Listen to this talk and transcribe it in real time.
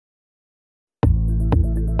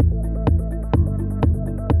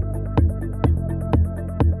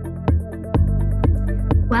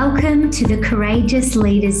Welcome to the Courageous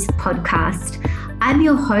Leaders podcast. I'm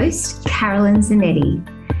your host, Carolyn Zanetti.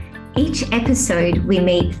 Each episode, we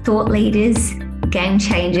meet thought leaders, game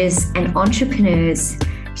changers, and entrepreneurs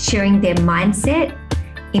sharing their mindset,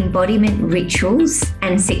 embodiment rituals,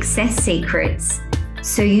 and success secrets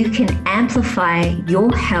so you can amplify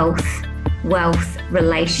your health, wealth,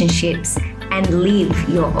 relationships, and live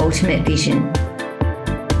your ultimate vision.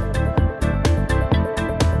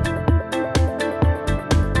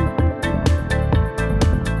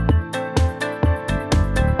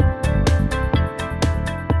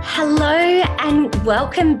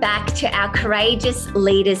 Welcome back to our Courageous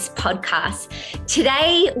Leaders podcast.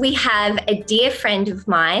 Today, we have a dear friend of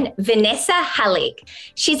mine, Vanessa Halleck.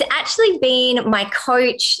 She's actually been my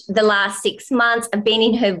coach the last 6 months. I've been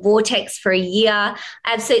in her vortex for a year. I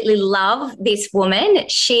absolutely love this woman.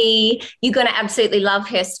 You're going to absolutely love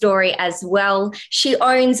her story as well. She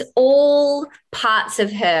owns all parts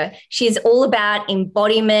of her. She's all about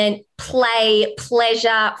embodiment, play,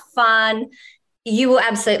 pleasure, fun. You will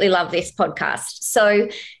absolutely love this podcast. So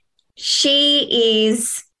she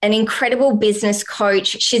is an incredible business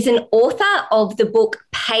coach. She's an author of the book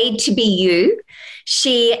Paid to Be You.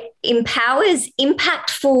 She empowers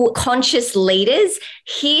impactful, conscious leaders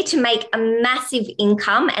here to make a massive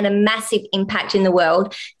income and a massive impact in the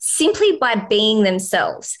world simply by being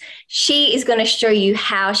themselves. She is going to show you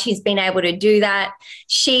how she's been able to do that.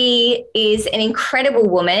 She is an incredible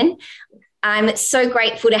woman. I'm so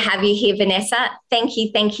grateful to have you here, Vanessa. Thank you,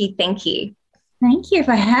 thank you, thank you. Thank you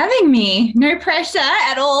for having me. No pressure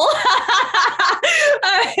at all.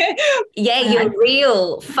 Yeah, you're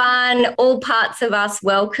real, fun, all parts of us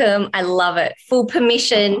welcome. I love it. Full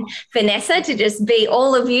permission, Vanessa, to just be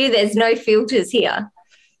all of you. There's no filters here.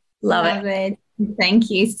 Love it. Thank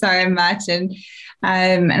you so much. And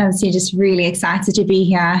obviously just really excited to be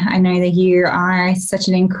here. I know that you are such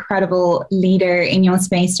an incredible leader in your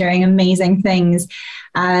space doing amazing things.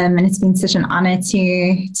 And it's been such an honor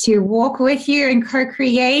to walk with you and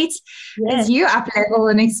co-create as you up-level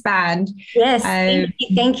and expand. Yes,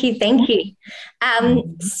 thank you.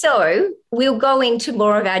 So we'll go into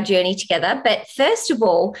more of our journey together. But first of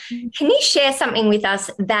all, can you share something with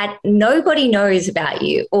us that nobody knows about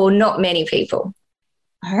you or not many people?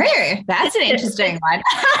 Oh, that's an interesting one.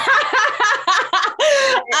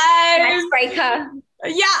 Icebreaker.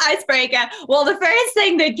 Yeah, icebreaker. Well, the first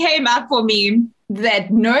thing that came up for me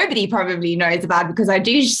that nobody probably knows about, because I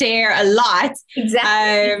do share a lot.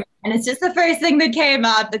 Exactly. And it's just the first thing that came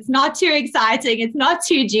up. It's not too exciting. It's not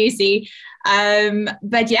too juicy.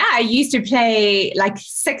 But yeah, I used to play like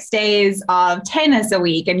 6 days of tennis a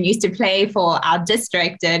week and used to play for our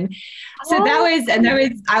district. And so I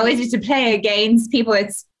always used to play against people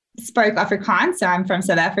that spoke Afrikaans. So I'm from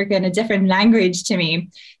South Africa, and a different language to me.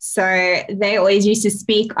 So they always used to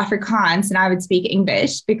speak Afrikaans and I would speak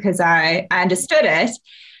English because I understood it.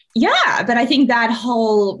 Yeah. But I think that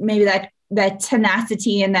whole, maybe that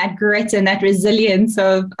tenacity and that grit and that resilience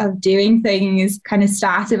of doing things kind of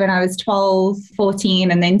started when I was 12,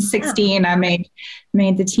 14, and then 16. I made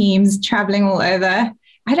the teams traveling all over.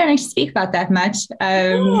 I don't actually speak about that much.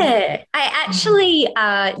 I actually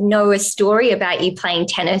know a story about you playing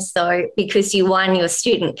tennis, though, because you won your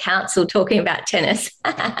student council talking about tennis.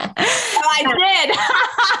 I did.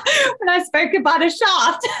 When I spoke about a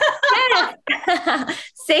shaft.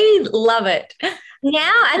 See, love it.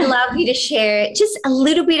 Now I'd love you to share just a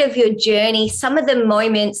little bit of your journey, some of the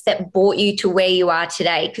moments that brought you to where you are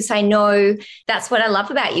today, because I know that's what I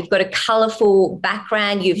love about you. You've got a colourful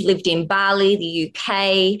background. You've lived in Bali, the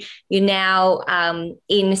UK. You're now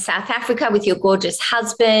in South Africa with your gorgeous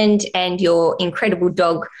husband and your incredible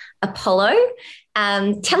dog, Apollo.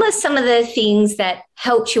 Tell us some of the things that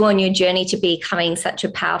helped you on your journey to becoming such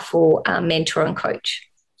a powerful mentor and coach.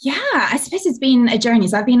 Yeah, I suppose it's been a journey.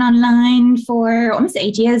 So I've been online for almost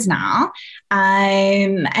 8 years now.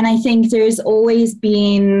 And I think there's always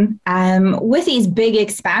been, with these big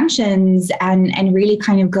expansions and really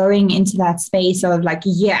kind of going into that space of like,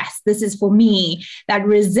 yes, this is for me, that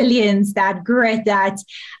resilience, that grit, that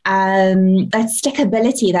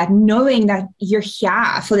stickability, that knowing that you're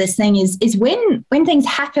here for this thing is when things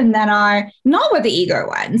happen that are not what the ego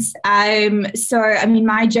wants. So, I mean,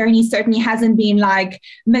 my journey certainly hasn't been like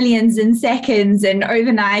millions in seconds and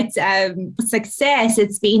overnight success.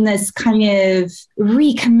 It's been this kind of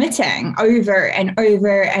recommitting over and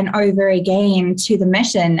over and over again to the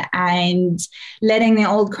mission and letting the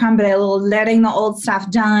old crumble, letting the old stuff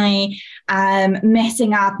die,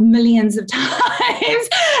 messing up millions of times,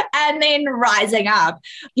 and then rising up.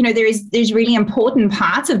 There's really important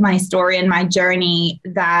parts of my story and my journey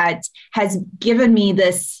that has given me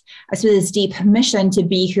this deep mission to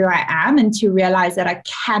be who I am and to realize that I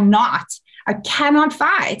cannot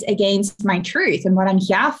fight against my truth and what I'm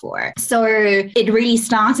here for. So it really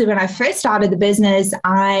started when I first started the business.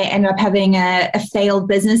 I ended up having a failed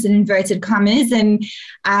business in inverted commas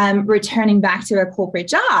and returning back to a corporate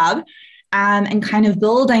job. And kind of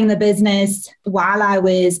building the business while I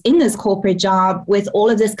was in this corporate job with all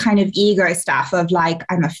of this kind of ego stuff of like,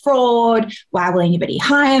 I'm a fraud. Why will anybody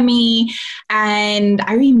hire me? And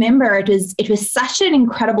I remember it was such an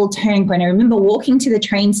incredible turning point. I remember walking to the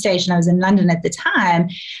train station. I was in London at the time,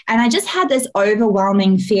 and I just had this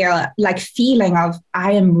overwhelming feeling of,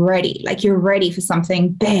 I am ready. Like, you're ready for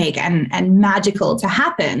something big and magical to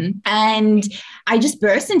happen. And I just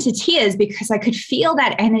burst into tears because I could feel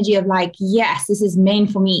that energy of like, yes, this is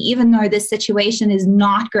meant for me, even though this situation is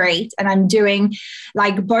not great and I'm doing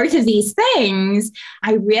like both of these things.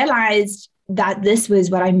 I realized that this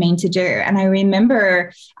was what I meant to do. And I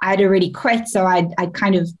remember I'd already quit. So I'd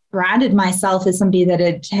kind of branded myself as somebody that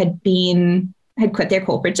had quit their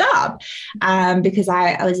corporate job because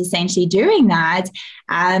I was essentially doing that.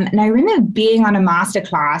 And I remember being on a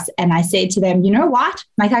masterclass and I said to them, you know what?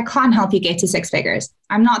 Like, I can't help you get to six figures.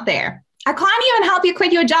 I'm not there. I can't even help you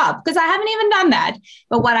quit your job because I haven't even done that.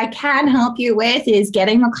 But what I can help you with is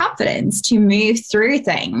getting the confidence to move through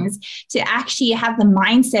things, to actually have the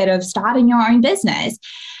mindset of starting your own business.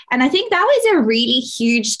 And I think that was a really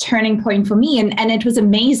huge turning point for me. And it was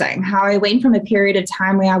amazing how I went from a period of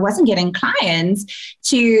time where I wasn't getting clients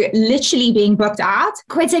to literally being booked out,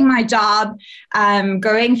 quitting my job,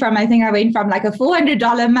 going from, I went from like a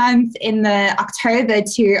 $400 a month in the October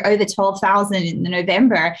to over 12,000 in the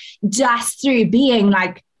November, just through being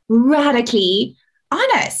like radically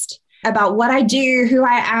honest about what I do, who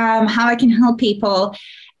I am, how I can help people.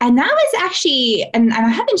 And that was actually, and I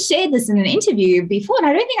haven't shared this in an interview before, and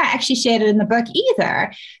I don't think I actually shared it in the book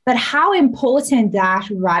either, but how important that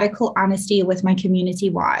radical honesty with my community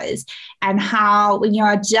was. And how when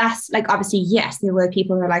you're just like, obviously, yes, there were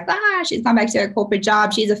people who were like, she's gone back to her corporate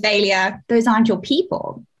job, she's a failure. Those aren't your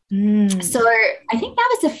people. So I think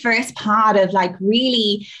that was the first part of like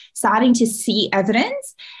really starting to see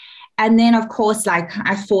evidence. And then, of course, like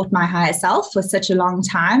I fought my higher self for such a long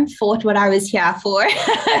time, fought what I was here for.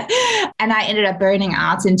 And I ended up burning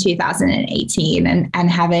out in 2018 and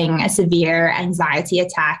having a severe anxiety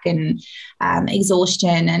attack and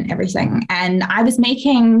exhaustion and everything. And I was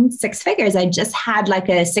making six figures. I just had like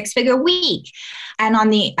a 6-figure week. And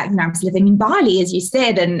I was living in Bali, as you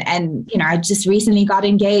said, and I just recently got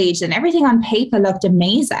engaged and everything on paper looked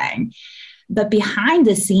amazing. But behind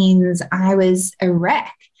the scenes, I was a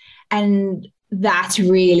wreck. And that's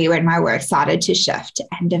really when my work started to shift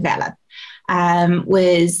and develop.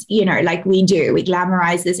 Was, like we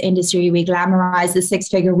glamorize this industry, we glamorize the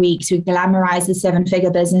 6-figure weeks, we glamorize the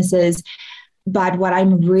 7-figure businesses. But what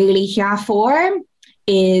I'm really here for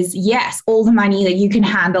is, yes, all the money that you can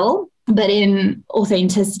handle, but in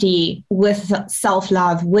authenticity, with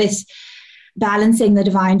self-love, with balancing the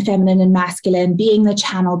divine feminine and masculine, being the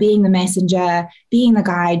channel, being the messenger, being the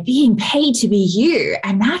guide, being paid to be you.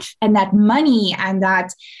 And that money and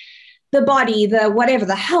that the body, the whatever,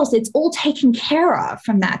 the health, it's all taken care of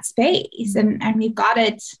from that space. And we've got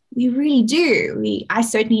it. We really do. I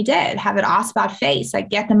certainly did have it asked about face, like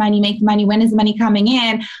get the money, make the money. When is the money coming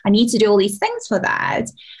in? I need to do all these things for that.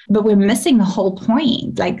 But we're missing the whole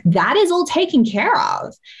point. Like that is all taken care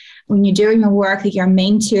of. When you're doing the work that you're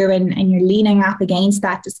meant to and you're leaning up against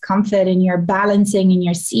that discomfort and you're balancing and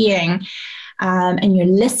you're seeing and you're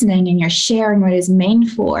listening and you're sharing what is meant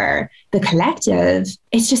for the collective,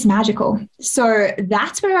 it's just magical. So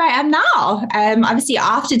that's where I am now. Obviously,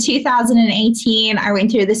 after 2018, I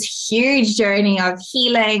went through this huge journey of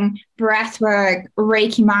healing, breathwork,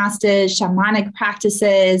 Reiki masters, shamanic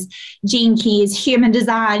practices, gene keys, human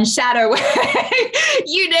design, shadow work,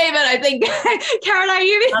 you name it. I think, Caroline,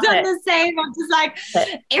 you've done the same. I'm just like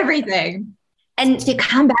everything. And to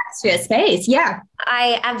come back to a space. Yeah.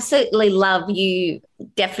 I absolutely love you.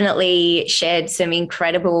 Definitely shared some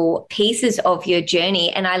incredible pieces of your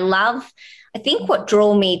journey. And I think what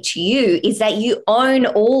drew me to you is that you own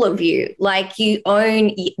all of you. Like you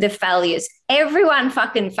own the failures. Everyone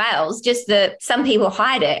fucking fails, just that some people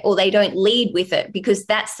hide it or they don't lead with it because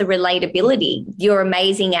that's the relatability. You're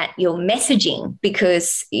amazing at your messaging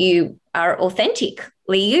because you are authentically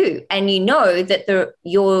you, and you know that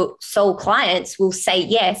your soul clients will say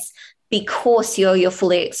yes because you're your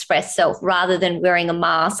fully expressed self, rather than wearing a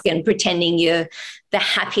mask and pretending you're the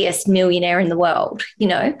happiest millionaire in the world, you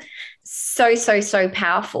know? So, so, so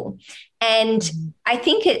powerful. And I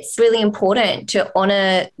think it's really important to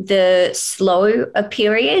honor the slow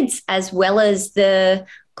periods as well as the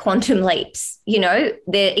quantum leaps. You know,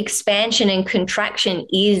 the expansion and contraction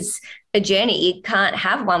is a journey. You can't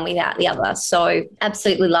have one without the other. So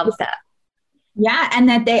absolutely love that. Yeah, and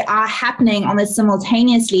that they are happening almost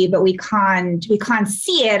simultaneously, but we can't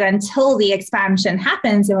see it until the expansion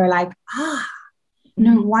happens. And we're like,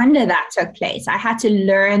 no wonder that took place. I had to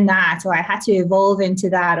learn that, or I had to evolve into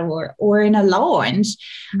that, or in a launch.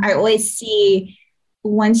 I always see,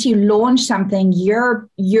 once you launch something,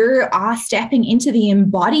 you are stepping into the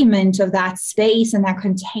embodiment of that space and that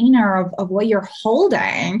container of what you're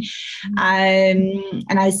holding. And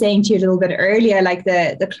I was saying to you a little bit earlier, like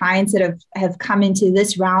the clients that have come into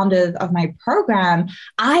this round of my program,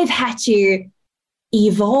 I've had to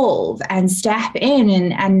evolve and step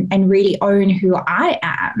in and really own who I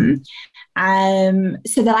am,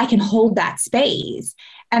 so that I can hold that space.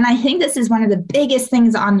 And I think this is one of the biggest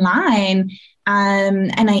things online.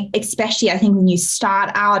 And I think when you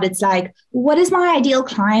start out, it's like, what does my ideal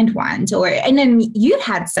client want? And then you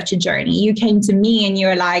had such a journey. You came to me and you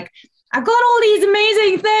were like, I've got all these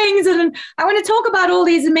amazing things and I want to talk about all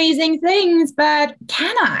these amazing things, but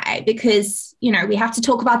can I? Because, you know, we have to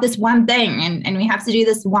talk about this one thing and we have to do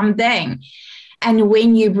this one thing. And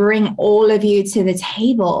when you bring all of you to the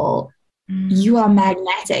table, you are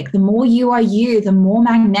magnetic. The more you are you, the more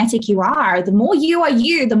magnetic you are. The more you are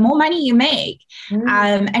you, the more money you make.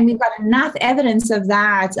 And we've got enough evidence of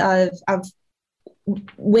that, of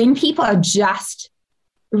when people are just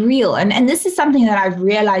real. And this is something that I've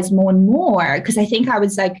realized more and more, because I think I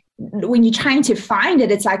was like, when you're trying to find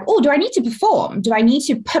it, it's like, oh, do I need to perform? Do I need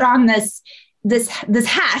to put on this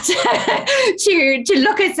hat to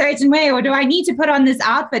look a certain way? Or do I need to put on this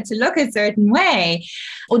outfit to look a certain way?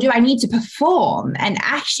 Or do I need to perform? And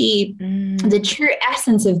actually, the true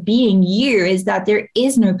essence of being you is that there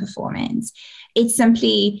is no performance. It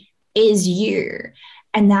simply is you.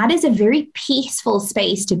 And that is a very peaceful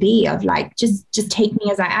space to be, of like, just take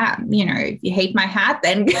me as I am. You know, if you hate my hat,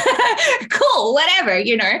 then cool, whatever,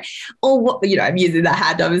 you know. Or, you know, I'm using the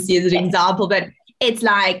hat obviously as an example, but it's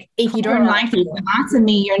like, if you don't like the parts of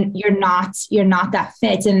me, you're not that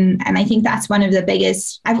fit. And I think that's one of the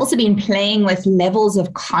biggest. I've also been playing with levels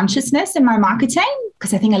of consciousness in my marketing,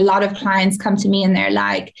 because I think a lot of clients come to me and they're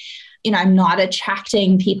like, you know, I'm not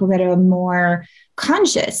attracting people that are more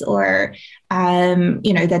conscious, or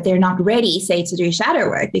you know, that they're not ready, say, to do shadow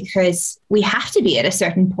work, because we have to be at a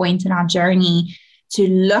certain point in our journey to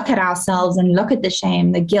look at ourselves and look at the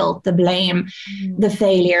shame, the guilt, the blame, the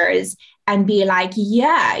failures, and be like,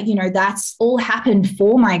 yeah, you know, that's all happened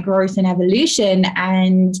for my growth and evolution.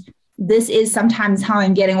 And this is sometimes how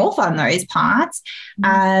I'm getting off on those parts,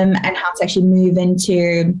 and how to actually move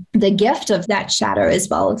into the gift of that shadow as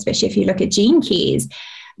well, especially if you look at Gene Keys.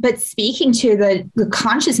 But speaking to the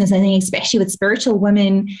consciousness, I think especially with spiritual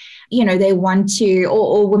women, you know, they want to,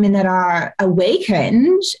 or women that are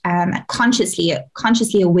awakened, consciously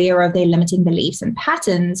aware of their limiting beliefs and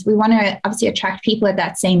patterns. We want to obviously attract people at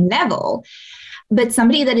that same level. But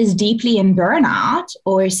somebody that is deeply in burnout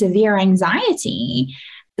or severe anxiety,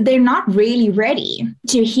 they're not really ready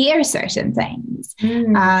to hear certain things.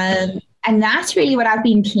 And that's really what I've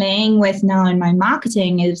been playing with now in my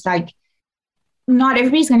marketing, is like, not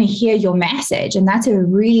everybody's going to hear your message. And that's a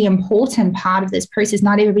really important part of this process.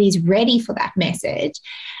 Not everybody's ready for that message.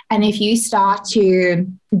 And if you start to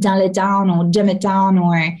dull it down or dim it down,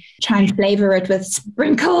 or try and flavor it with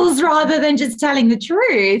sprinkles rather than just telling the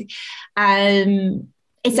truth,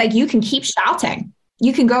 it's like you can keep shouting.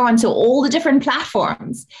 You can go onto all the different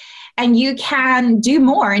platforms and you can do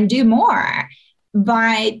more and do more,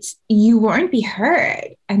 but you won't be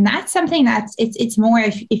heard. And that's something that's, it's more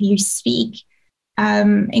if you speak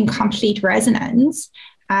in complete resonance,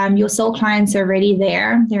 your soul clients are already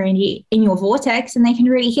there. They're in your vortex, and they can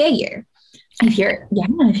really hear you if you're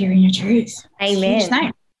in your truth.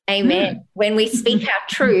 Amen. Amen. When we speak our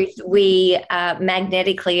truth, we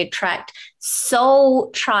magnetically attract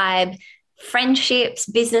soul tribe friendships,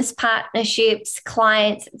 business partnerships,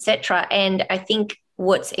 clients, etc. And I think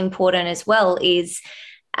what's important as well is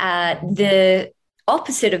the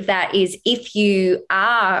opposite of that is, if you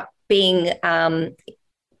are being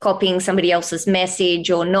copying somebody else's message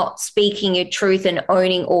or not speaking your truth and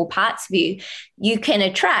owning all parts of you, you can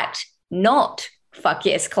attract not fuck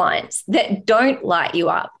yes clients that don't light you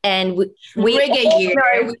up. And we all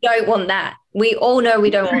know we don't want that. We all know we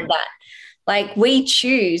don't want that. Like, we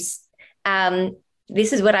choose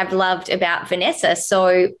this is what I've loved about Vanessa.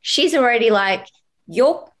 So she's already like,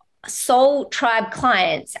 your soul tribe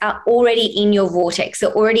clients are already in your vortex.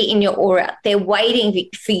 They're already in your aura. They're waiting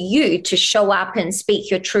for you to show up and speak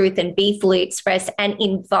your truth and be fully expressed and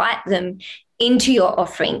invite them into your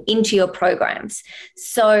offering, into your programs.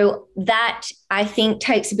 So that, I think,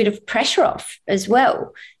 takes a bit of pressure off as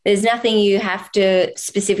well. There's nothing you have to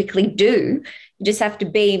specifically do. You just have to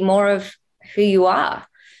be more of who you are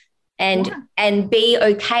and be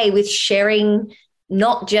okay with sharing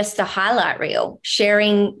not just the highlight reel,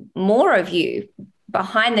 sharing more of you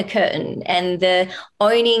behind the curtain, and the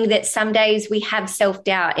owning that some days we have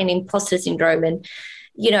self-doubt and imposter syndrome, and,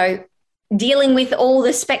 you know, dealing with all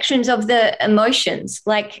the spectrums of the emotions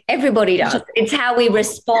like everybody does. It's how we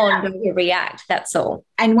respond and we react. That's all.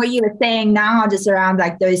 And what you were saying now, just around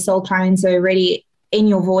like those soul clients are already in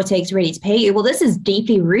your vortex, ready to pay you. Well, this is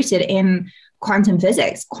deeply rooted in quantum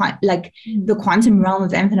physics, like the quantum realm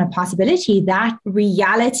of infinite possibility. That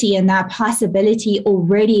reality and that possibility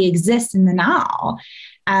already exists in the now.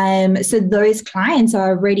 So those clients are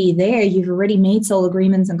already there. You've already made soul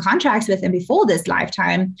agreements and contracts with them before this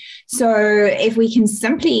lifetime. So if we can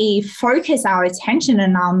simply focus our attention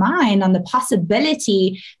and our mind on the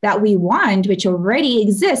possibility that we want, which already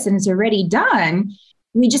exists and is already done,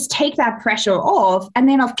 we just take that pressure off. And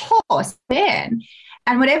then, of course,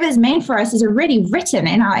 and whatever is meant for us is already written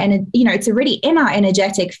in our, it's already in our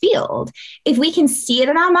energetic field. If we can see it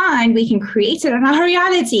in our mind, we can create it in our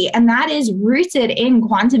reality. And that is rooted in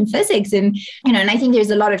quantum physics. And, and I think there's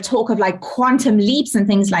a lot of talk of like quantum leaps and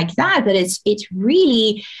things like that, but it's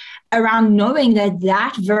really around knowing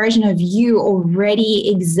that version of you already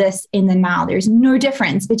exists in the now. There's no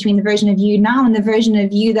difference between the version of you now and the version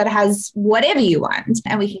of you that has whatever you want.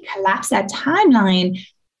 And we can collapse that timeline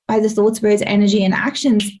by the thoughts, words, energy, and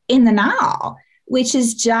actions in the now, which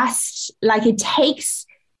is just like, it takes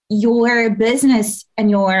your business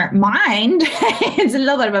and your mind. It's a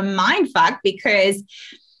little bit of a mind fuck because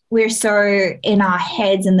we're so in our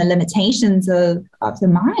heads and the limitations of the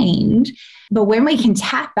mind. But when we can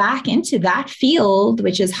tap back into that field,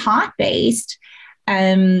 which is heart-based,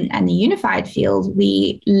 and the unified field,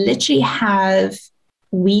 we literally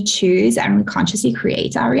we choose and we consciously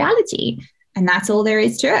create our reality. And that's all there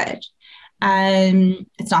is to it.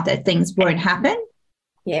 It's not that things won't happen,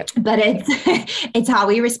 but it's how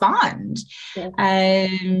we respond. Yeah.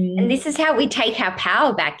 And this is how we take our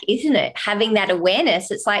power back, isn't it? Having that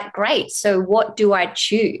awareness. It's like, great. So what do I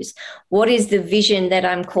choose? What is the vision that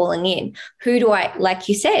I'm calling in? Who do I, like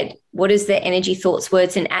you said, what is the energy, thoughts,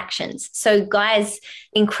 words, and actions? So guys,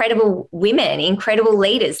 incredible women, incredible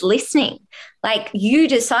leaders listening, like, you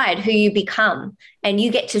decide who you become and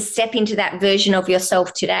you get to step into that version of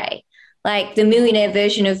yourself today. Like the millionaire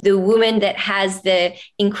version of the woman that has the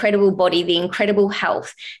incredible body, the incredible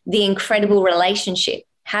health, the incredible relationship.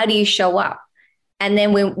 How do you show up? And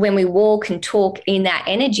then when we walk and talk in that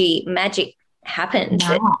energy, magic happens.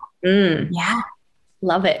 Yeah.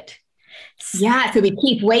 Love it. Yeah. So we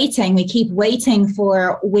keep waiting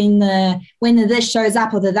for when the this shows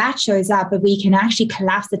up or that shows up, but we can actually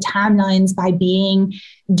collapse the timelines by being,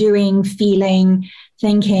 doing, feeling,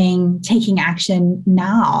 thinking, taking action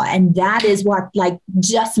now. And that is what like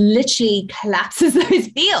just literally collapses those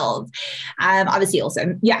fields. Obviously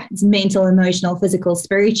also, it's mental, emotional, physical,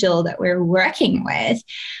 spiritual that we're working with,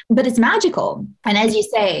 but it's magical. And as you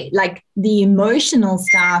say, like the emotional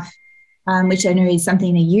stuff, which I know is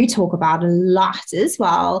something that you talk about a lot as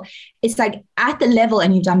well. It's like at the level,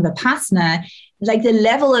 and you've done Vipassana, like the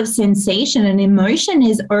level of sensation and emotion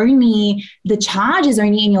is only, the charge is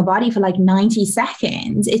only in your body for like 90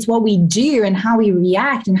 seconds. It's what we do and how we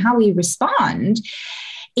react and how we respond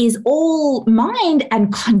is all mind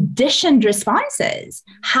and conditioned responses.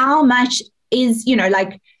 How much is,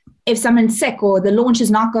 like if someone's sick or the launch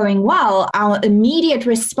is not going well, our immediate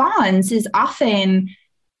response is often,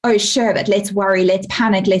 oh, sure, but let's worry, let's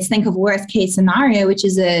panic, let's think of worst case scenario, which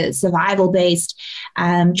is a survival-based,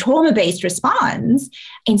 trauma-based response,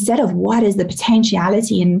 instead of what is the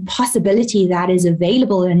potentiality and possibility that is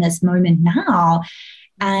available in this moment now,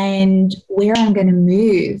 and where I'm going to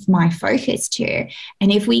move my focus to.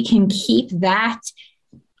 And if we can keep that,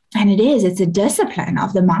 and it's a discipline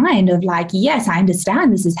of the mind of like, yes, I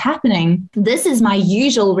understand this is happening. This is my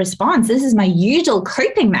usual response. This is my usual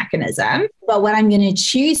coping mechanism. But what I'm going to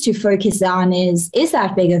choose to focus on is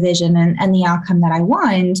that bigger vision and the outcome that I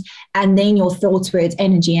want. And then your thoughts, words,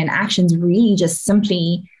 energy, and actions really just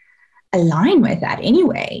simply align with that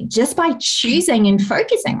anyway, just by choosing and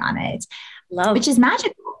focusing on it, which is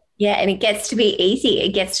magical. Yeah. And it gets to be easy. It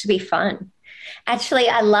gets to be fun. Actually,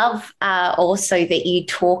 I love also that you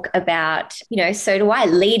talk about, so do I,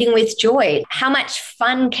 leading with joy. How much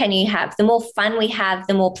fun can you have? The more fun we have,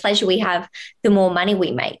 the more pleasure we have, the more money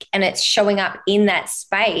we make. And it's showing up in that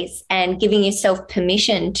space and giving yourself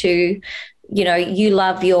permission to, you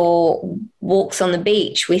love your walks on the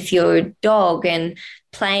beach with your dog and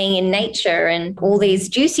playing in nature and all these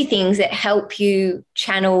juicy things that help you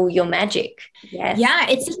channel your magic. Yes. Yeah,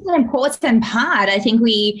 it's just an important part. I think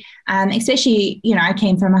we, especially, I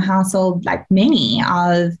came from a household like many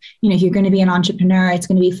of, if you're going to be an entrepreneur, it's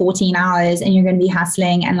going to be 14 hours and you're going to be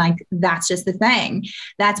hustling. And like, that's just the thing.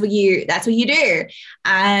 That's what you do.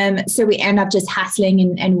 So we end up just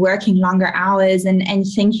hustling and working longer hours and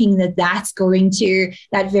thinking that that's going to,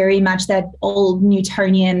 that very much that old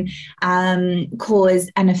Newtonian cause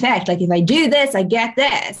and effect. Like if I do this, I get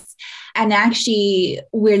this. And actually,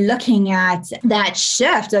 we're looking at that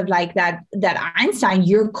shift of like that Einstein,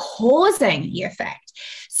 you're causing the effect.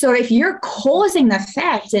 So if you're causing the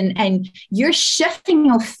effect and you're shifting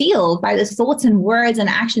your field by the thoughts and words and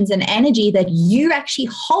actions and energy that you actually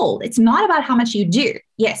hold, it's not about how much you do.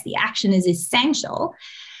 Yes, the action is essential.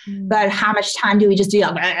 But how much time do we just do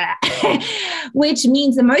that? Which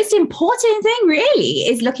means the most important thing really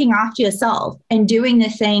is looking after yourself and doing the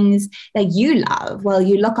things that you love. Will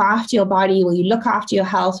you look after your body? Will you look after your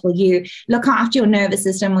health? Will you look after your nervous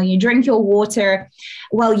system? Will you drink your water?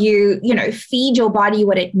 Will you, feed your body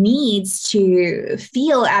what it needs to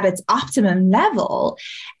feel at its optimum level?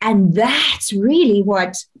 And that's really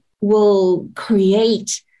what will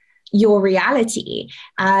create your reality.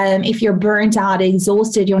 If you're burnt out,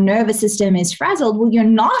 exhausted, your nervous system is frazzled, well, you're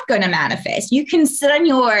not going to manifest. You can sit on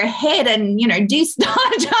your head and, do star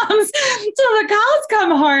jumps till the cows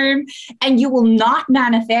come home, and you will not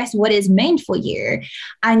manifest what is meant for you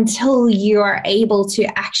until you are able to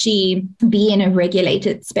actually be in a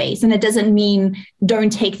regulated space. And it doesn't mean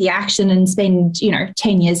don't take the action and spend,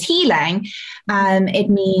 10 years healing. It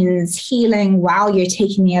means healing while you're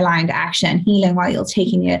taking the aligned action, healing while you're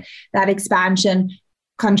taking that expansion,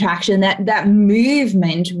 contraction, that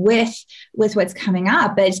movement with what's coming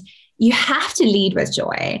up. But you have to lead with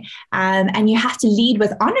joy, and you have to lead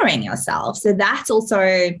with honoring yourself. So that's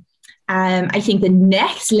also, I think, the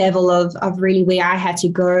next level of really where I had to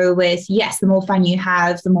go with, yes, the more fun you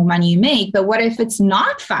have, the more money you make. But what if it's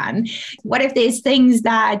not fun? What if there's things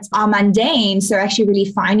that are mundane? So actually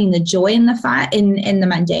really finding the joy in the fun, in the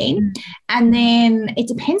mundane. And then it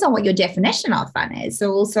depends on what your definition of fun is.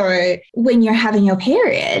 So also when you're having your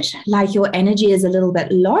period, like your energy is a little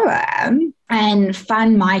bit lower. And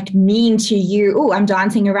fun might mean to you, oh, I'm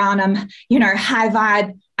dancing around, I'm, high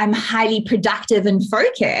vibe, I'm highly productive and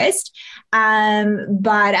focused.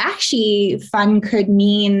 But actually fun could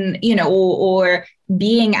mean, or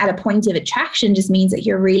being at a point of attraction just means that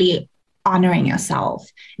you're really honoring yourself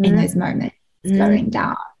in those moments, slowing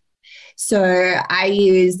down. So I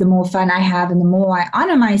use the more fun I have and the more I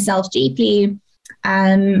honor myself deeply,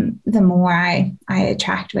 the more I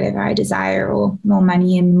attract whatever I desire, or more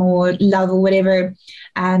money and more love or whatever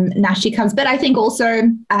naturally comes. But I think also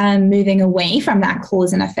moving away from that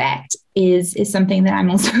cause and effect is something that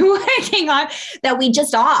I'm also working on, that we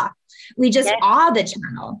just are. We just are the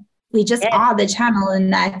channel. We just are the channel,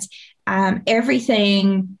 and that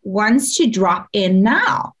everything wants to drop in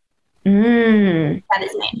now. That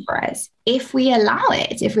is meant for us, if we allow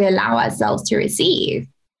it, if we allow ourselves to receive.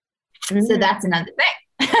 So that's another thing.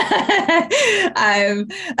 I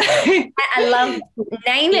love,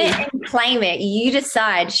 name it and claim it. You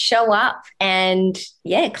decide, show up and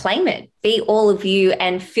claim it. Be all of you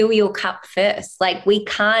and fill your cup first. Like, we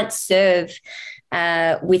can't serve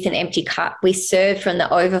with an empty cup. We serve from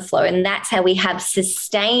the overflow, and that's how we have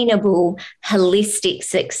sustainable, holistic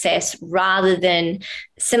success, rather than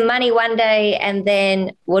some money one day and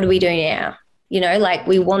then what do we do now?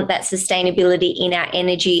 We want that sustainability in our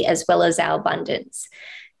energy as well as our abundance.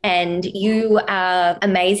 And you are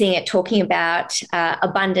amazing at talking about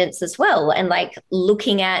abundance as well, and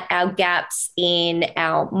looking at our gaps in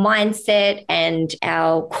our mindset and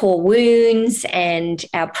our core wounds and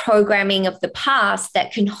our programming of the past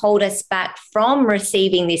that can hold us back from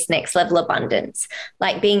receiving this next level abundance.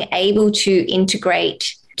 Like being able to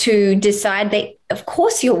integrate, to decide that, of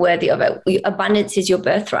course, you're worthy of it. Abundance is your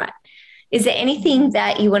birthright. Is there anything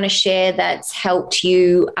that you want to share that's helped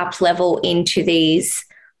you up level into these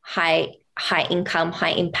high income,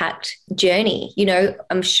 high impact journey?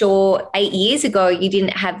 I'm sure 8 years ago, you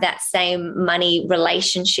didn't have that same money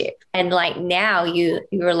relationship. And now you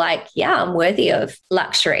were like, yeah, I'm worthy of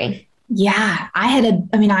luxury. Yeah, I had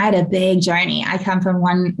a big journey. I come from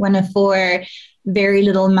one of four very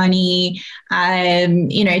little money,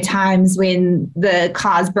 times when the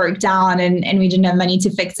cars broke down and we didn't have money to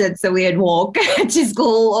fix it. So we would walk to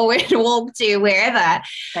school or we'd walk to wherever.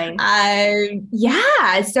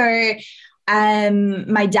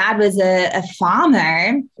 My dad was a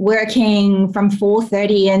farmer working from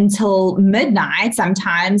 4:30 until midnight,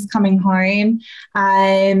 sometimes coming home.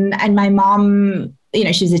 And my mom,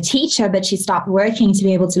 she was a teacher, but she stopped working to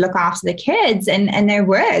be able to look after the kids. And there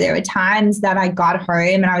were times that I got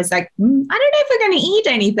home and I was like, I don't know if we're going to eat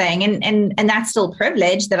anything. And that's still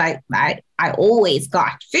privilege that I always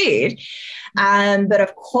got food. But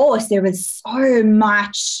of course, there was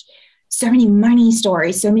so many money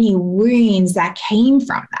stories, so many wounds that came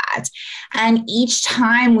from that. And each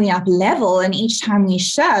time we up level and each time we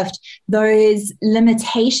shift, those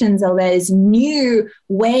limitations or those new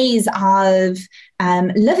ways of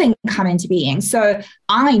living come into being. So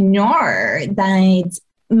I know that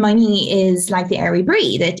money is like the air we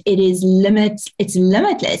breathe. It's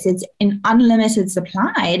limitless. It's an unlimited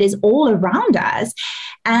supply. It is all around us.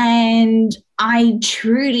 And I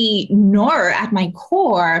truly know at my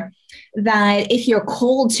core that if you're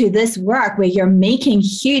called to this work where you're making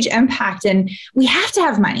huge impact, and we have to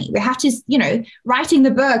have money, we have to, writing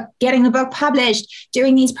the book, getting the book published,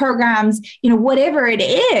 doing these programs, whatever it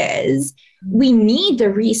is, we need the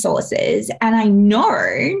resources. And I know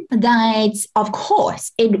that, of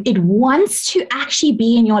course, it wants to actually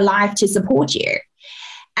be in your life to support you.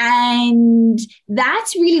 And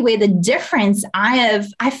that's really where the difference, I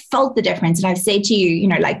felt the difference. And I've said to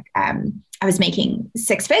you, I was making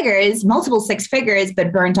multiple six figures,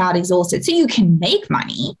 but burnt out, exhausted. So you can make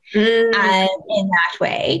money in that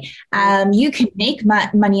way. You can make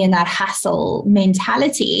money in that hustle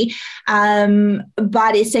mentality.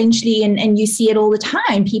 But essentially, and you see it all the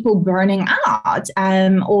time, people burning out,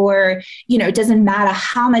 or, it doesn't matter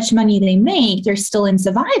how much money they make, they're still in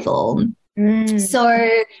survival. So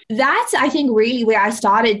that's, I think, really where I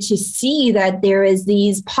started to see that there is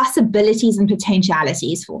these possibilities and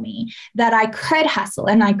potentialities for me, that I could hustle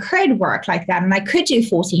and I could work like that and I could do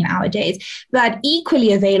 14-hour days. But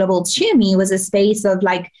equally available to me was a space of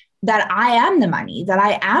that I am the money, that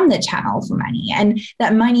I am the channel for money, and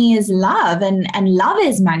that money is love and love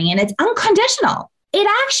is money, and it's unconditional. It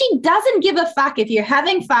actually doesn't give a fuck if you're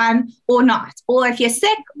having fun or not, or if you're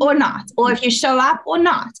sick or not, or if you show up or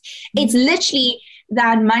not. It's literally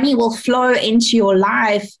that money will flow into your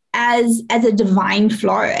life as a divine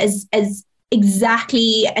flow, as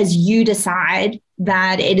exactly as you decide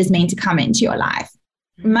that it is meant to come into your life.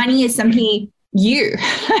 Money is simply you.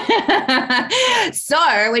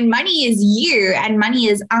 So when money is you and money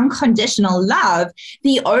is unconditional love,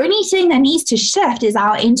 the only thing that needs to shift is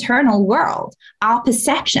our internal world, our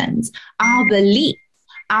perceptions, our beliefs,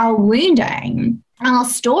 our wounding, our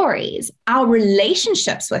stories, our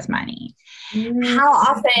relationships with money. How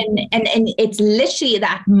often, and it's literally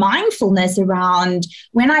that mindfulness around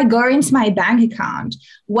when I go into my bank account,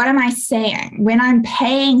 what am I saying? When I'm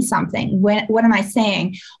paying something, what am I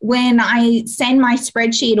saying? When I send my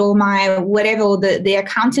spreadsheet or my whatever, or the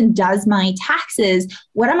accountant does my taxes,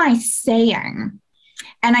 what am I saying?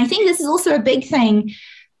 And I think this is also a big thing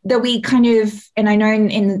that we kind of, and I know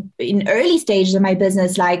in early stages of my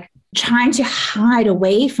business, trying to hide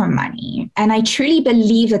away from money. And I truly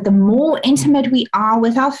believe that the more intimate we are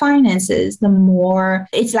with our finances, the more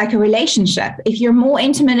it's like a relationship. If you're more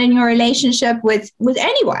intimate in your relationship with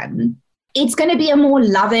anyone, it's going to be a more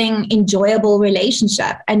loving, enjoyable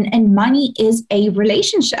relationship. And money is a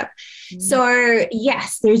relationship. So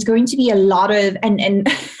yes, there's going to be a lot of, and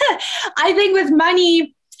I think with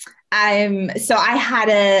money, so I had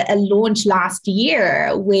a launch last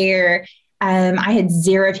year where I had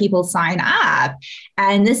 0 people sign up,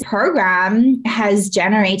 and this program has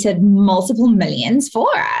generated multiple millions for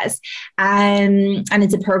us. And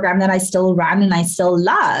it's a program that I still run and I still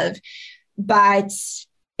love, but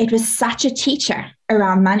it was such a teacher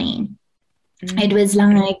around money. It was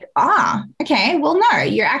like, okay, well, no,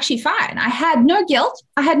 you're actually fine. I had no guilt.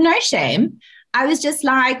 I had no shame. I was just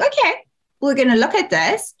like, okay, we're going to look at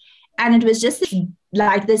this. And it was just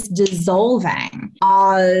this dissolving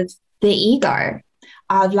of the ego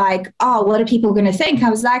of what are people going to think? I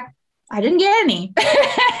was like, I didn't get any.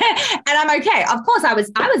 And I'm okay. Of course, I was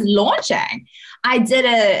launching. I did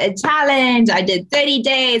a challenge. I did 30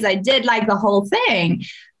 days. I did the whole thing.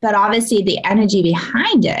 But obviously the energy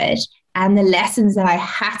behind it and the lessons that I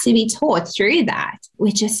had to be taught through that were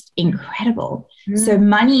just incredible. So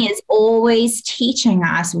money is always teaching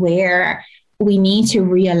us where we need to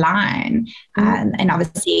realign. And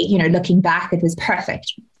obviously, looking back, it was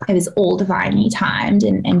perfect. It was all divinely timed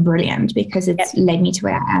and brilliant because it's led me to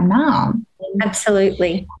where I am now.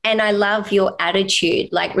 Absolutely. And I love your attitude,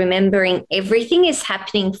 like remembering everything is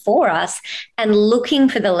happening for us and looking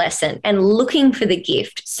for the lesson and looking for the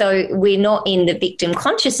gift. So we're not in the victim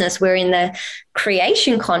consciousness, we're in the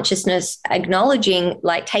creation consciousness, acknowledging,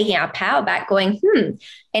 like taking our power back, going,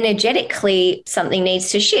 energetically, something needs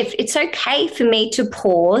to shift. It's okay for me to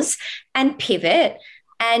pause and pivot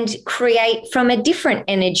and create from a different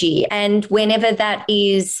energy. And whenever that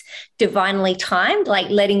is divinely timed,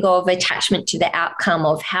 like letting go of attachment to the outcome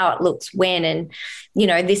of how it looks when. And,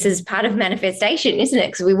 this is part of manifestation, isn't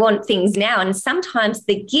it? Because we want things now. And sometimes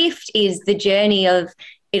the gift is the journey of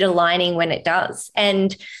it aligning when it does.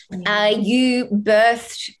 And you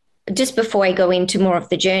birthed, just before I go into more of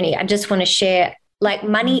the journey, I just want to share, like,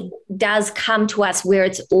 money does come to us where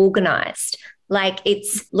it's organized. Like,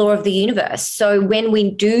 it's law of the universe. So when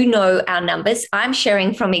we do know our numbers, I'm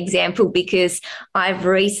sharing from example because I've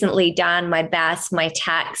recently done my BAS, my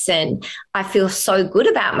tax, and I feel so good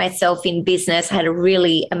about myself in business. I had a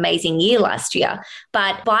really amazing year last year.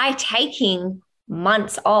 But by taking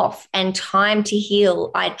months off and time to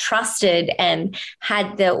heal, I trusted and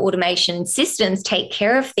had the automation systems take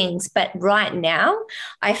care of things. But right now,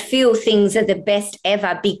 I feel things are the best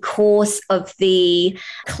ever because of the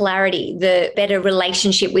clarity, the better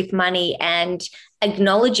relationship with money, and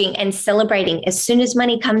acknowledging and celebrating as soon as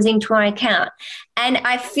money comes into my account. And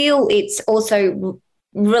I feel it's also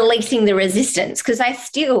releasing the resistance, because I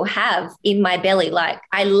still have in my belly, like,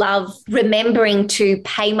 I love remembering to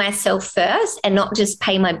pay myself first and not just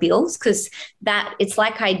pay my bills, because that it's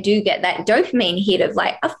like I do get that dopamine hit of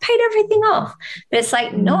like, I've paid everything off. But it's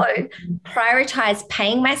like, no, prioritize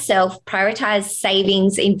paying myself, prioritize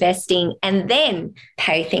savings, investing, and then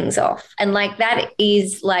pay things off. And like, that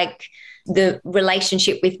is like the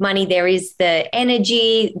relationship with money. There is the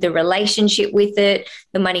energy, the relationship with it,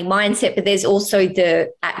 the money mindset, but there's also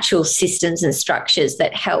the actual systems and structures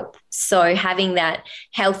that help. So having that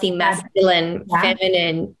healthy masculine,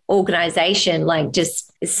 feminine organization, like,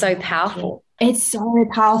 just is so powerful. It's so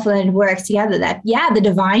powerful, and it works together. That, the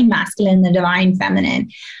divine masculine, the divine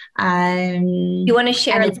feminine. You want to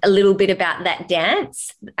share a little bit about that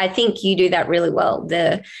dance? I think you do that really well.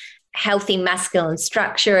 The healthy masculine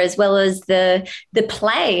structure, as well as the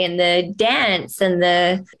play and the dance and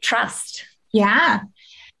the trust. I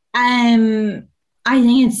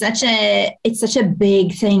think it's such a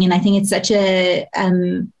big thing, and I think it's such a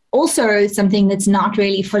also something that's not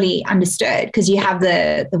really fully understood, because you have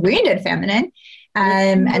the wounded feminine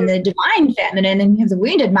and the divine feminine, and you have the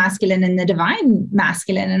wounded masculine and the divine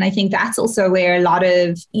masculine. And I think that's also where a lot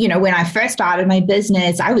of, when I first started my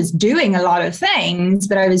business, I was doing a lot of things,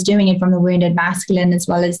 but I was doing it from the wounded masculine as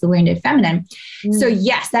well as the wounded feminine. So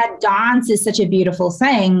yes, that dance is such a beautiful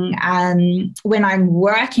thing. When I'm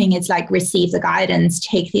working, it's like, receive the guidance,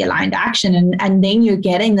 take the aligned action, and then you're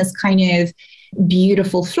getting this kind of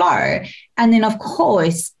beautiful flow. And then, of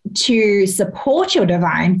course, to support your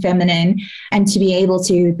divine feminine and to be able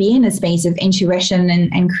to be in a space of intuition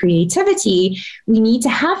and creativity, we need to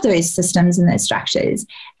have those systems and those structures.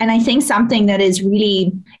 And I think something that is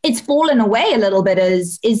really, it's fallen away a little bit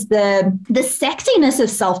is the sexiness of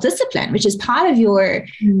self-discipline, which is part of your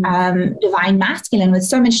divine masculine. With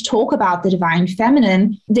so much talk about the divine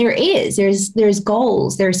feminine, there's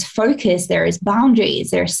goals, there's focus, there's boundaries,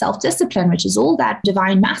 there's self-discipline, which is all that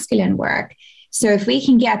divine masculine work. So if we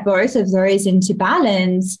can get both of those into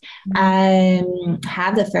balance,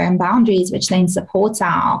 have the firm boundaries, which then supports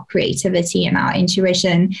our creativity and our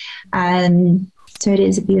intuition. So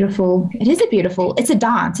it's a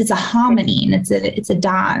dance, it's a harmony, and it's a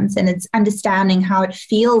dance, and it's understanding how it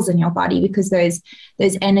feels in your body, because those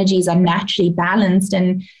energies are naturally balanced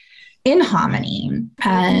and in harmony,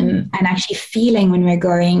 and actually feeling when we're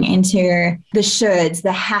going into the shoulds,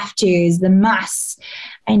 the have tos, the musts,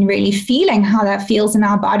 and really feeling how that feels in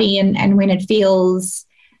our body, and when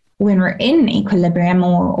we're in equilibrium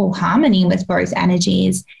or harmony with both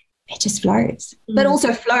energies, it just flows. But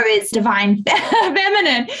also flow is divine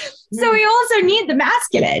feminine. So we also need the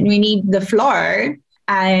masculine. We need the flow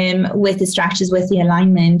with the structures, with the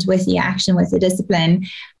alignment, with the action, with the discipline.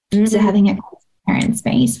 So having a parent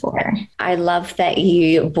space for her. I love that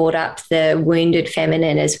you brought up the wounded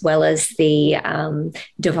feminine as well as the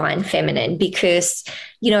divine feminine, because,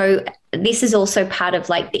 this is also part of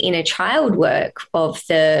like the inner child work of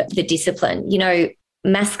the discipline,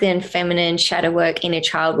 masculine, feminine, shadow work, inner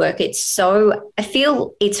child work. I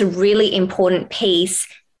feel it's a really important piece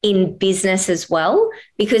in business as well,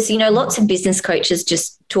 because, lots of business coaches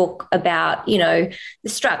just talk about, the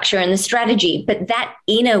structure and the strategy, but that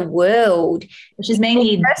inner world, which is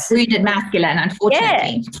mainly wounded masculine,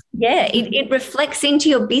 unfortunately. Yeah. It reflects into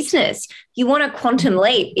your business. You want a quantum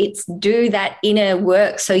leap. It's do that inner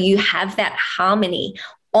work so you have that harmony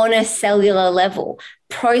on a cellular level,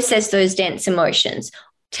 process those dense emotions,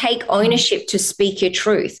 take ownership to speak your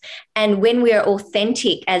truth. And when we are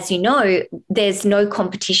authentic, as you know, there's no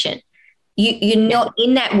competition. You're not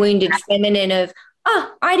in that wounded feminine of,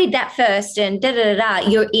 oh, I did that first and da-da-da-da.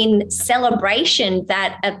 You're in celebration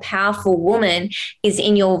that a powerful woman is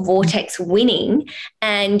in your vortex winning.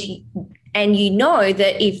 And you know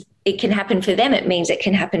that if it can happen for them, it means it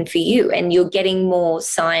can happen for you. And you're getting more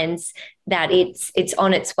signs that it's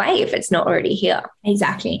on its way if it's not already here.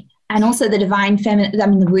 Exactly. And also the divine feminine,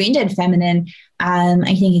 the wounded feminine,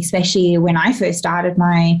 I think especially when I first started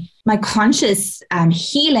my conscious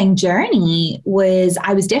healing journey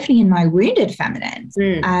I was definitely in my wounded feminine.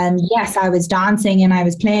 Yes, I was dancing and I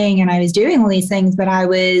was playing and I was doing all these things, but I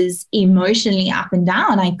was emotionally up and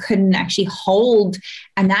down. I couldn't actually hold.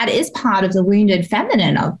 And that is part of the wounded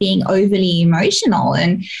feminine, of being overly emotional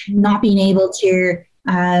and not being able to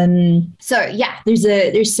there's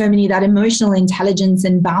so many, that emotional intelligence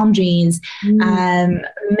and boundaries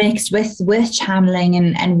mixed with channeling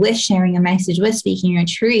and with sharing a message, with speaking your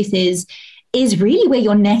truth is really where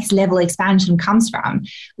your next level expansion comes from.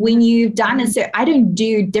 When you've done it, so I don't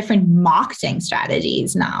do different marketing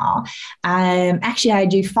strategies now. Actually, I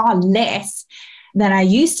do far less than I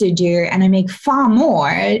used to do, and I make far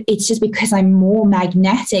more. It's just because I'm more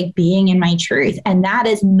magnetic being in my truth. And that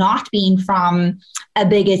is not being from a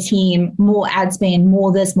bigger team, more ad spend,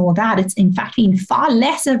 more this, more that. It's in fact being far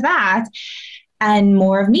less of that and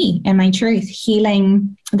more of me and my truth,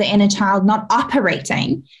 healing the inner child, not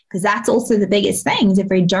operating, because that's also the biggest things. If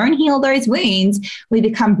we don't heal those wounds, we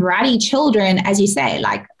become bratty children, as you say,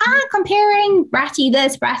 like, comparing bratty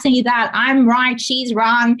this, bratty that, I'm right, she's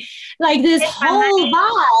wrong, like this whole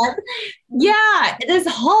vibe. Yeah, this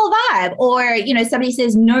whole vibe. Or, somebody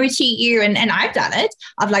says no to you, and I've done it,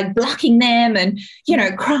 of like blocking them and,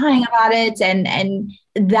 crying about it. And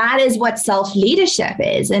that is what self-leadership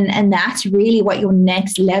is. And that's really what your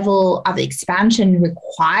next level of expansion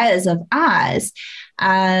requires of us,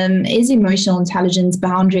 is emotional intelligence,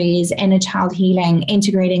 boundaries, inner child healing,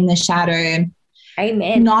 integrating the shadow.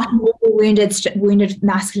 Amen. Not more wounded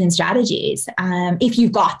masculine strategies. If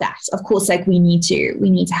you've got that, of course, like we need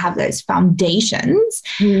to have those foundations.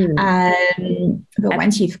 But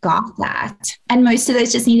once you've got that, and most of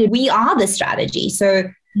those just needed, we are the strategy. So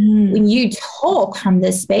when you talk from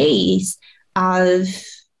the space of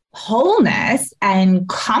wholeness and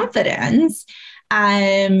confidence,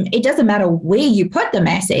 it doesn't matter where you put the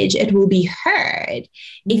message, it will be heard.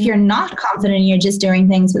 If you're not confident, you're just doing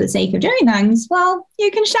things for the sake of doing things, well,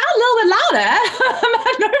 you can shout a little bit louder,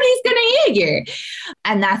 but nobody's going to hear you.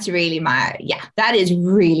 And that's really that is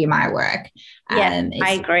really my work. Yeah,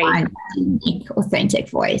 I agree. Find a unique, authentic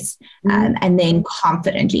voice, and then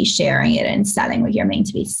confidently sharing it and selling what you're meant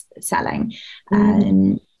to be selling.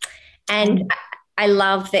 And I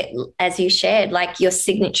love that, as you shared, like your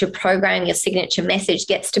signature program, your signature message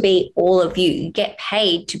gets to be all of you. You get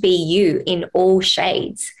paid to be you in all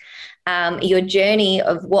shades. Your journey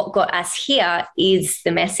of what got us here is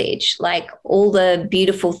the message, like all the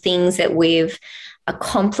beautiful things that we've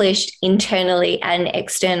accomplished internally and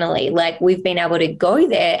externally. Like we've been able to go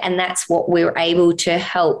there, and that's what we're able to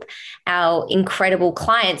help our incredible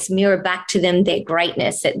clients mirror back to them, their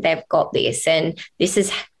greatness, that they've got this. And this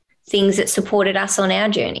is things that supported us on our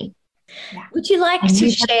journey. Yeah. Would you like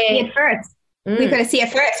to share it first? We've got to see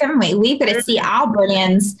it first, haven't we? We've got to see our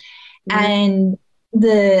brilliance and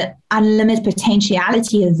the unlimited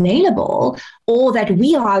potentiality available, or that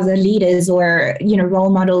we are the leaders or, role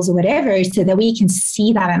models or whatever, so that we can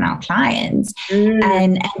see that in our clients.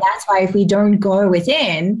 And that's why if we don't go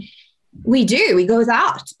within, we go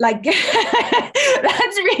without. Like,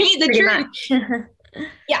 that's really the truth.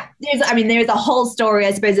 Yeah, there's a whole story,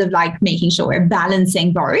 I suppose, of like making sure we're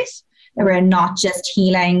balancing both, that we're not just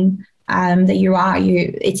healing, that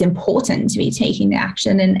it's important to be taking the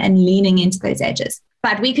action and leaning into those edges.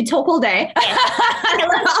 But we could talk all day.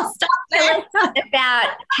 I'll stop there.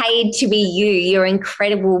 About Paid to Be You, your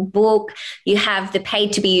incredible book. You have the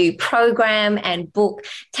Paid to Be You program and book.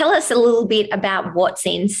 Tell us a little bit about what's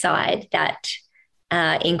inside that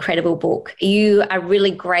incredible book. You are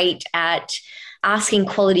really great at asking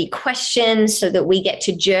quality questions so that we get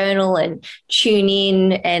to journal and tune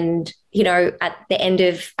in. And, you know, at the end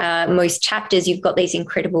of most chapters, you've got these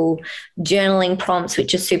incredible journaling prompts,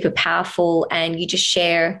 which are super powerful. And you just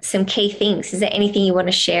share some key things. Is there anything you want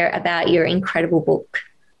to share about your incredible book?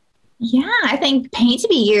 Yeah, I think Paid to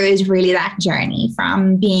Be You is really that journey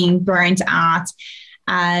from being burnt out,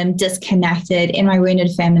 disconnected in my wounded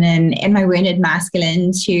feminine, in my wounded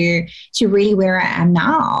masculine, to really where I am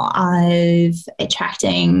now of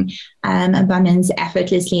attracting abundance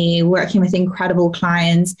effortlessly, working with incredible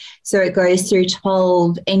clients. So it goes through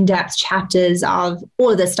 12 in-depth chapters of all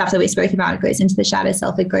of the stuff that we spoke about. It goes into the shadow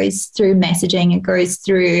self. It goes through messaging. It goes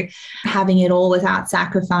through having it all without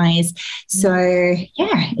sacrifice. So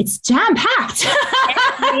yeah, it's jam-packed.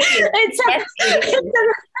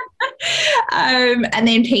 And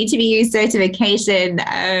then Paid to Be You certification.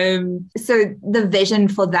 So the vision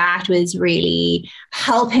for that was really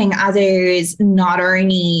helping others not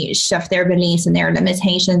only shift their beliefs and their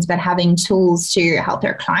limitations, but having tools to help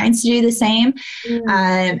their clients to do the same.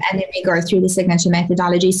 And then we go through the signature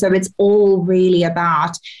methodology. So it's all really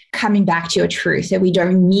about coming back to your truth, that we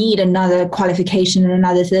don't need another qualification and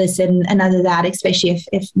another this and another that, especially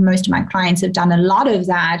if most of my clients have done a lot of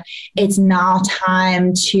that. It's now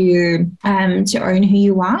time to own who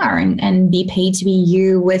you are and be paid to be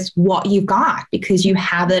you with what you've got, because you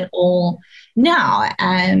have it all now.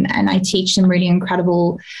 And I teach some really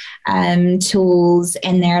incredible tools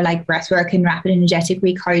in there, like breathwork and rapid energetic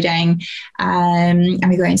recoding. And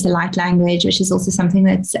we go into light language, which is also something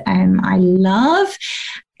that I love.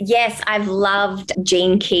 Yes, I've loved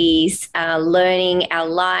Gene Keys, learning our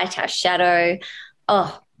light, our shadow.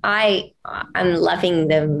 Oh, I'm loving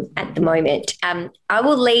them at the moment. I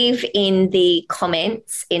will leave in the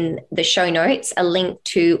comments in the show notes a link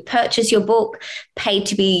to purchase your book, Paid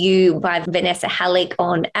to Be You by Vanessa Halleck,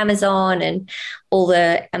 on Amazon and all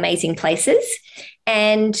the amazing places.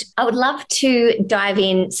 And I would love to dive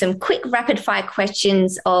in some quick rapid fire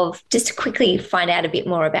questions of just to quickly find out a bit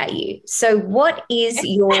more about you. So what is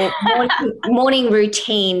your morning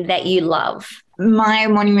routine that you love? My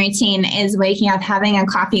morning routine is waking up, having a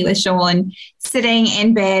coffee with Sean, sitting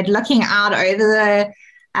in bed, looking out over the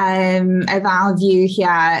of our view here,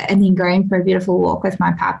 and then going for a beautiful walk with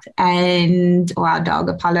my pup or our dog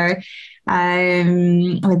Apollo,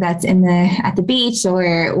 whether that's at the beach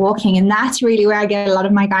or walking. And that's really where I get a lot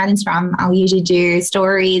of my guidance from. I'll usually do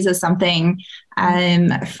stories or something from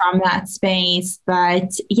that space. But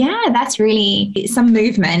yeah, that's really some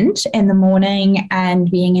movement in the morning and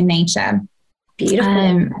being in nature.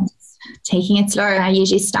 Beautiful. Taking it slower. I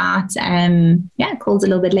usually start, calls a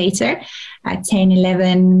little bit later at 10,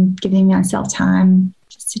 11, giving myself time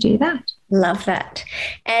just to do that. Love that.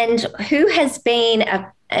 And who has been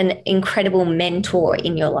an incredible mentor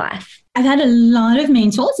in your life? I've had a lot of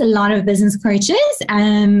mentors, a lot of business coaches,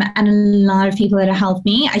 and a lot of people that have helped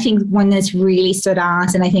me. I think one that's really stood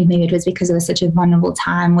out, and I think maybe it was because it was such a vulnerable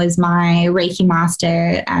time, was my Reiki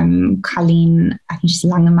master, Colleen. I think she's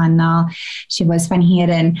Langeman now. She was Van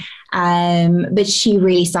Heerden. But she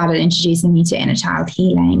really started introducing me to inner child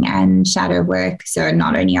healing and shadow work. So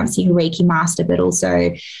not only obviously a Reiki master, but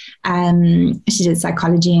also she did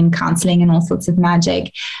psychology and counseling and all sorts of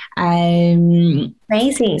magic.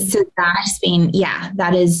 Amazing. So that's been,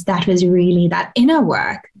 that was really that inner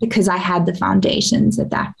work, because I had the foundations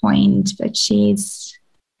at that point, but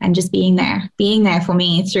and just being there for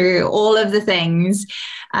me through all of the things,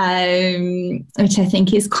 which I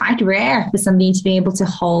think is quite rare for somebody to be able to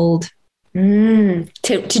hold. To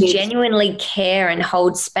genuinely care and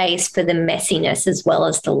hold space for the messiness as well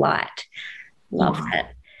as the light. Love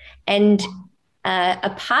that. And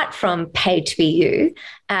apart from Paid to Be You,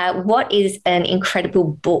 what is an incredible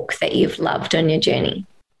book that you've loved on your journey?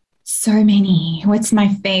 So many. What's my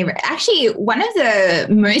favorite? Actually, one of the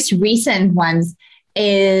most recent ones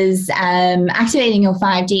is Activating Your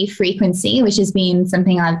 5D Frequency, which has been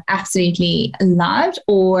something I've absolutely loved,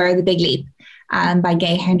 or The Big Leap by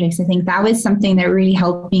Gay Hendricks. I think that was something that really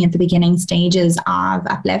helped me at the beginning stages of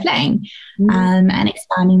up-leveling and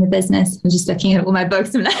expanding the business. I'm just looking at all my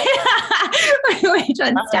books and which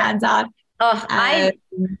one stands out. Oh, I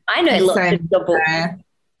know lots of your books.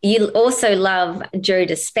 You also love Joe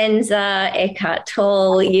Dispenza, Eckhart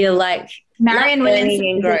Tolle. You like Marianne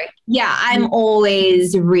Williamson. Yeah, I'm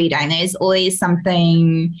always reading. There's always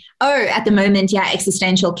something. At the moment,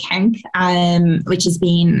 Existential Kink, which has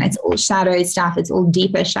been, it's all shadow stuff. It's all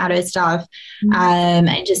deeper shadow stuff, and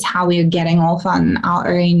just how we're getting off on our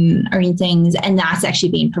own things. And that's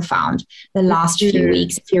actually been profound the last few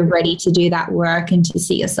weeks. If you're ready to do that work and to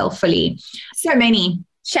see yourself fully, so many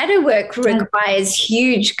Shadow work requires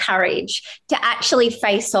huge courage to actually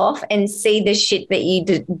face off and see the shit that you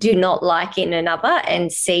do not like in another,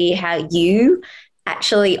 and see how you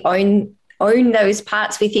actually own those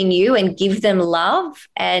parts within you and give them love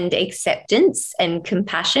and acceptance and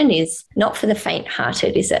compassion is not for the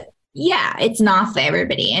faint-hearted, is it? Yeah, it's not for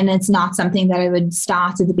everybody. And it's not something that I would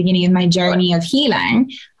start at the beginning of my journey of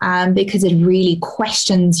healing, because it really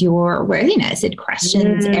questions your worthiness. It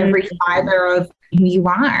questions every fiber of who you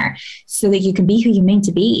are so that you can be who you're meant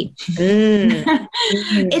to be.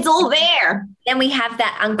 It's all there. Then we have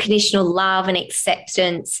that unconditional love and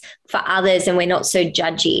acceptance for others, and we're not so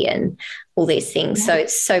judgy and all these things. Yeah. So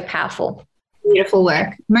it's so powerful. Beautiful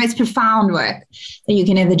work. Most profound work that you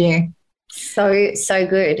can ever do. So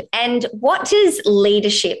good. And what does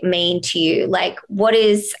leadership mean to you? Like, what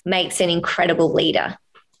makes an incredible leader?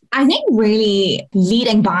 I think really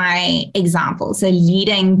leading by example. So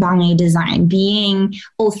leading by design, being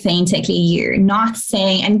authentically you, not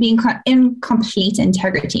saying, and being in complete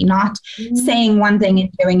integrity, not saying one thing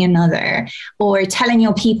and doing another, or telling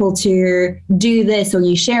your people to do this, or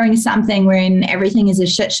you sharing something when everything is a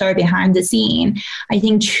shit show behind the scene. I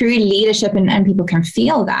think true leadership, and people can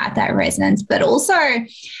feel that resonance, but also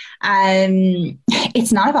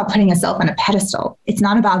it's not about putting yourself on a pedestal. It's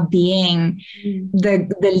not about being the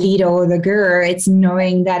leader or the guru. It's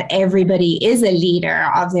knowing that everybody is a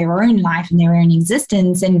leader of their own life and their own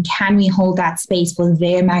existence. And can we hold that space for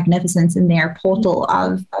their magnificence and their portal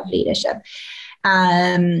of leadership?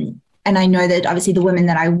 And I know that obviously the women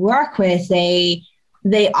that I work with, they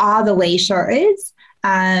are the way showers,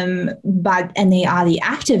 and they are the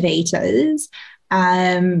activators.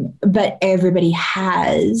 But everybody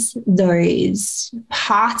has those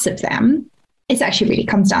parts of them. It actually really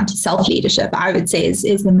comes down to self-leadership, I would say, is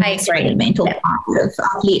the most fundamental part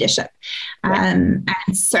of leadership. And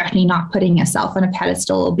it's certainly not putting yourself on a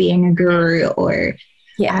pedestal or being a guru or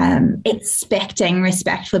expecting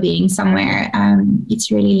respect for being somewhere.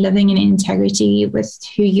 It's really living in integrity with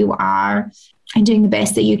who you are and doing the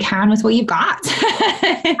best that you can with what you've got.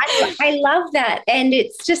 I love that. And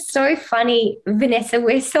it's just so funny, Vanessa,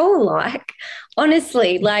 we're so alike.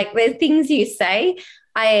 Honestly, like the things you say,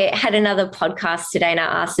 I had another podcast today and I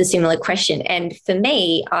asked a similar question. And for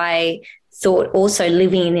me, I thought also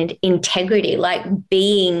living in integrity, like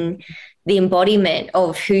being the embodiment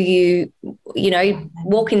of who you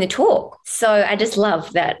walk in the talk. So I just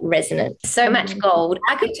love that resonance. So much gold.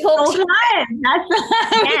 I could talk to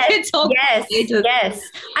Yes.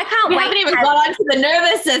 I can't wait. We haven't even got onto the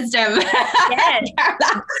nervous system. Yes.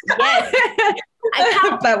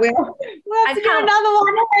 But we'll have to do another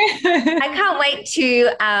one. I can't wait to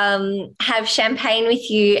have champagne with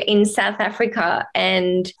you in South Africa,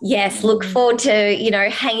 and look forward to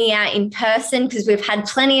hanging out in person, because we've had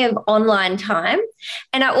plenty of online time.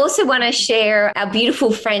 And I also want to share our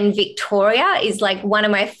beautiful friend Victoria is like one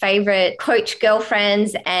of my favorite coach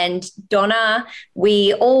girlfriends, and Donna,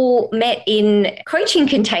 we all met in coaching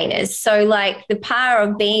containers. So like the power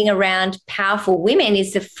of being around powerful women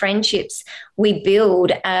is the friendships we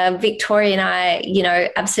build. Victoria and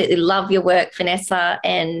I, absolutely love your work, Vanessa,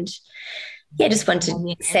 and just want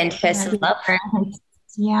to send her some love.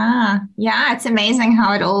 Yeah, it's amazing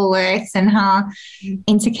how it all works and how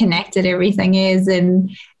interconnected everything is,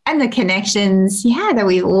 and the connections, that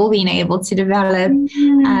we've all been able to develop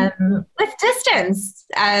with distance.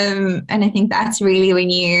 And I think that's really when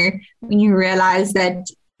you realize that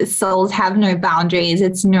souls have no boundaries.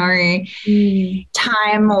 It's no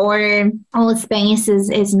time or space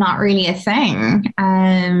is not really a thing.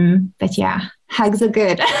 But hugs are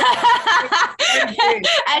good.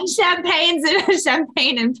 And champagne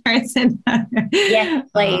in person. Yes,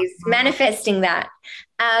 please. Manifesting that.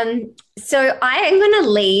 So I am going to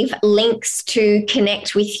leave links to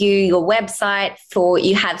connect with you, your website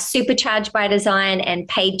you have Supercharged by Design and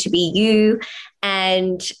Paid to Be You,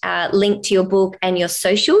 and link to your book and your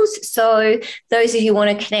socials. So those of you who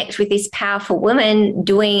want to connect with this powerful woman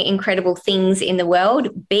doing incredible things in the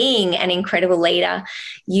world, being an incredible leader,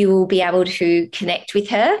 you will be able to connect with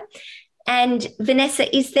her. And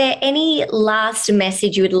Vanessa, is there any last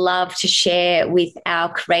message you would love to share with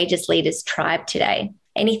our Courageous Leaders tribe today?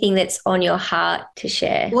 Anything that's on your heart to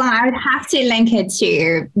share? Well, I would have to link it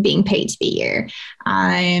to being paid to be you.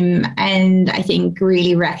 And I think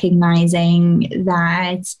really recognizing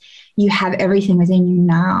that you have everything within you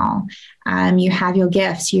now. You have your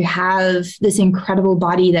gifts. You have this incredible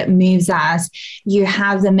body that moves us. You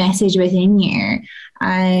have the message within you.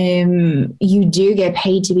 You do get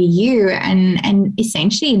paid to be you. And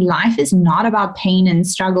essentially life is not about pain and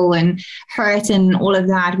struggle and hurt and all of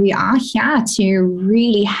that. We are here to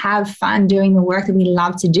really have fun doing the work that we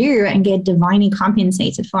love to do and get divinely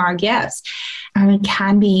compensated for our gifts. And it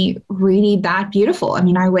can be really that beautiful. I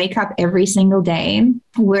mean, I wake up every single day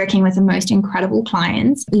working with the most incredible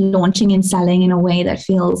clients, launching and selling in a way that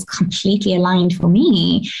feels completely aligned for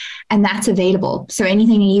me. And that's available. So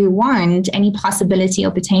anything you want, any possibility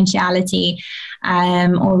or potentiality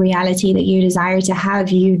or reality that you desire to have,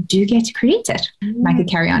 you do get to create it. I could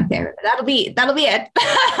carry on there. That'll be it.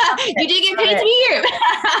 You do get paid to be you.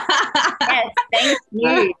 Yes, thank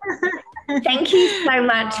you. Thank you so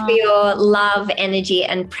much for your love, energy,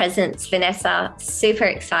 and presence, Vanessa. Super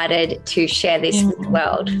excited to share this with the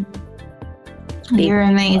world. You're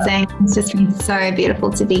amazing. It's just been so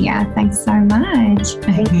beautiful to be here. Thanks so much.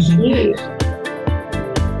 Thank you.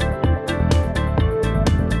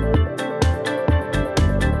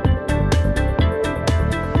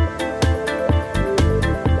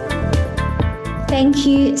 Thank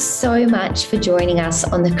you so much for joining us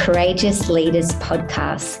on the Courageous Leaders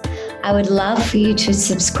podcast. I would love for you to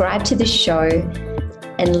subscribe to the show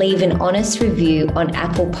and leave an honest review on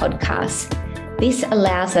Apple Podcasts. This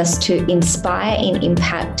allows us to inspire and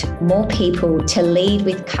impact more people to lead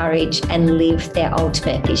with courage and live their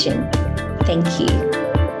ultimate vision. Thank you.